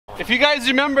If you guys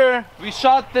remember, we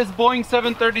shot this Boeing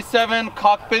 737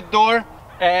 cockpit door,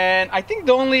 and I think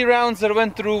the only rounds that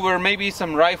went through were maybe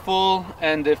some rifle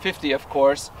and the 50, of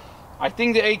course. I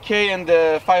think the AK and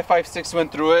the 5.56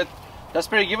 went through it. That's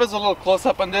pretty. Give us a little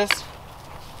close-up on this.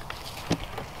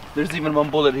 There's even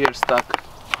one bullet here stuck.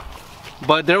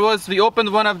 But we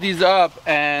opened one of these up,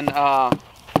 and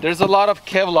there's a lot of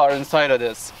Kevlar inside of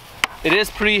this. It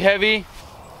is pretty heavy.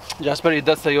 Jasper, it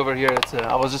does say over here,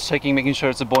 I was just checking, making sure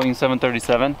it's a Boeing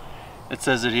 737. It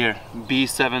says it here,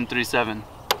 B737.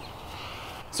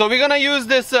 So we're gonna use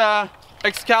this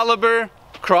Excalibur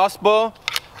crossbow.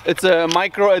 It's a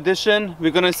micro edition.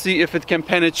 We're gonna see if it can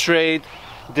penetrate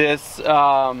this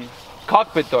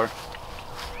cockpit door.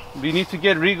 We need to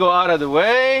get Rigo out of the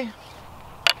way.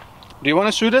 Do you want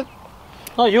to shoot it?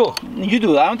 No, you. You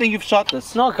do it. I don't think you've shot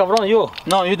this. No, cabrón, you.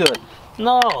 No, you do it.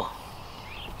 No.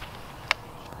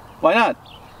 Why not?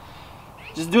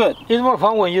 Just do it. It's more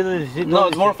fun when you do it. No,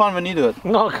 it's more fun when you do it.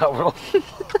 No, cabrón.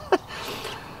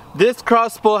 This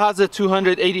crossbow has a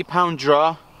 280-pound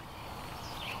draw.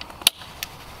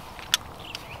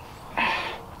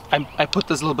 I put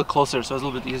this a little bit closer, so it's a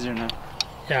little bit easier now.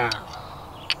 Yeah.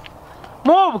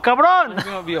 Move, cabrón! It's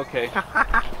gonna be okay.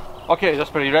 Okay,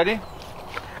 Jasper, you ready?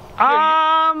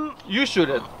 You shoot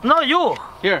it. No, you.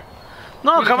 Here.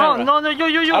 No, cabrón. No,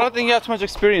 you. I don't think you have too much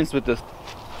experience with this.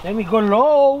 Let me go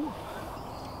low.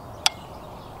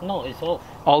 No, it's off.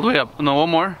 All the way up. No, one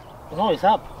more. No, it's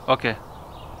up. Okay.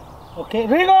 Okay,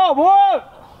 Rigo, move!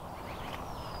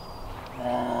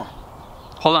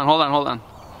 Hold on.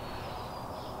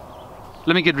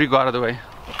 Let me get Rigo out of the way.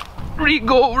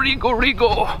 Rigo!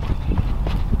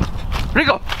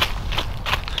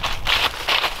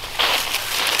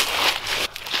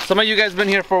 Some of you guys been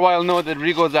here for a while know that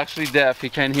Rigo is actually deaf. He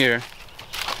can't hear.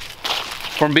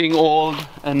 From being old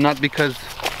and not because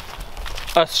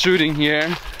us shooting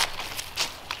here.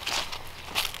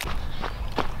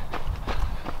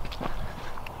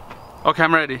 Okay,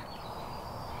 I'm ready.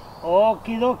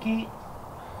 Okie dokie.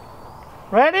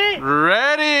 Ready?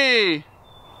 Ready!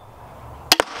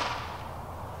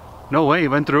 No way, it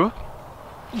went through?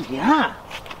 Yeah.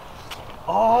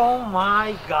 Oh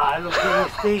my God, look at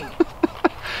this thing.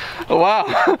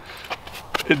 Wow,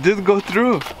 it did go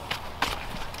through.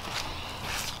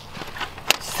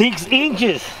 6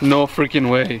 inches. No freaking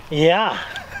way. Yeah.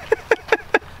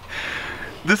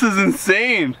 This is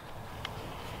insane.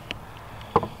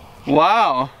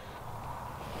 Wow.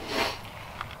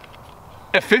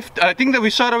 I think that we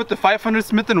shot it with the 500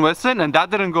 Smith & Wesson and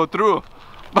that didn't go through.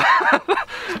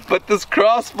 But this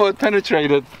crossbow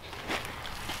penetrated.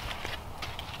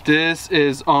 This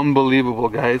is unbelievable,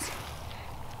 guys.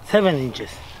 7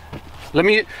 inches. Let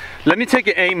me take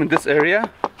an aim in this area.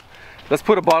 Let's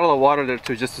put a bottle of water there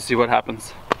too, just to see what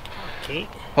happens. Okay.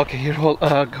 Okay, here,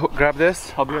 grab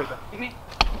this. I'll be right back.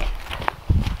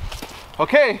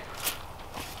 Okay.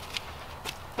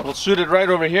 We'll shoot it right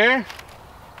over here.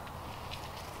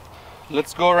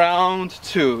 Let's go round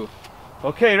 2.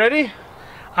 Okay, ready?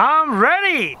 I'm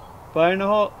ready. Fire in the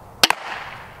hole.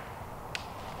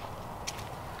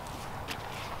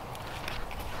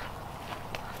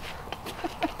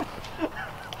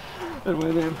 That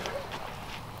went in.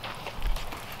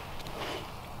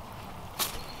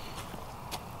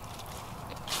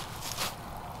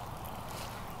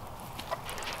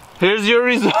 Here's your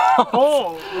result.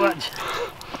 Oh, what?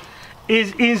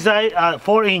 It's inside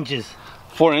 4 inches.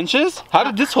 4 inches? How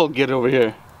did this hole get over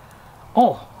here?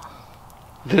 Oh.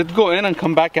 Did it go in and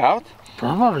come back out?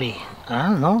 Probably. I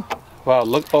don't know. Wow,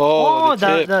 look. Oh,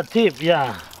 the tip,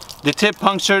 yeah. The tip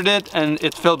punctured it and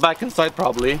it fell back inside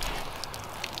probably.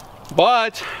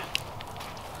 But,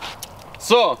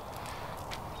 so,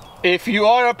 if you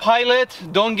are a pilot,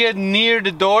 don't get near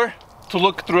the door to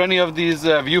look through any of these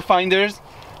viewfinders.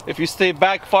 If you stay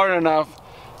back far enough,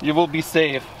 you will be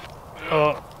safe.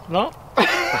 No?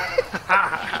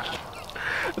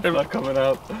 They're not coming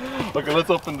out. Okay, let's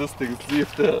open this thing, see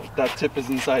if that tip is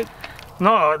inside.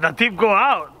 No, the tip go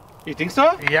out. You think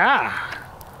so? Yeah.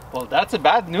 Well, that's a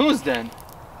bad news then.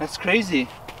 That's crazy.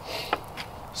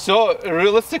 So,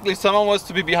 realistically, someone was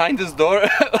to be behind this door,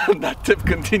 that tip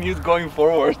continued going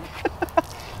forward.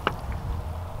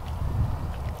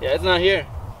 Yeah, it's not here.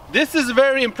 This is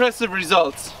very impressive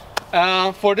results.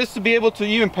 For this to be able to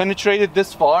even penetrate it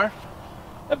this far,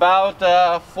 about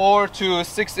 4 to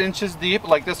 6 inches deep,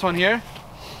 like this one here,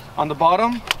 on the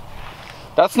bottom.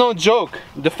 That's no joke.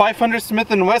 The 500 Smith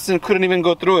 & Wesson couldn't even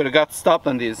go through it. It got stopped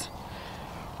on these.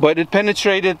 But it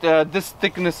penetrated this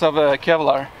thickness of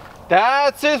Kevlar.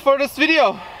 That's it for this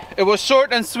video. It was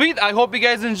short and sweet. I hope you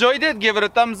guys enjoyed it. Give it a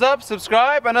thumbs up,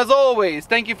 subscribe, and as always,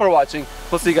 thank you for watching.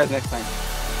 We'll see you guys next time.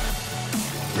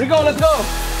 Rico, let's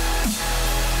go.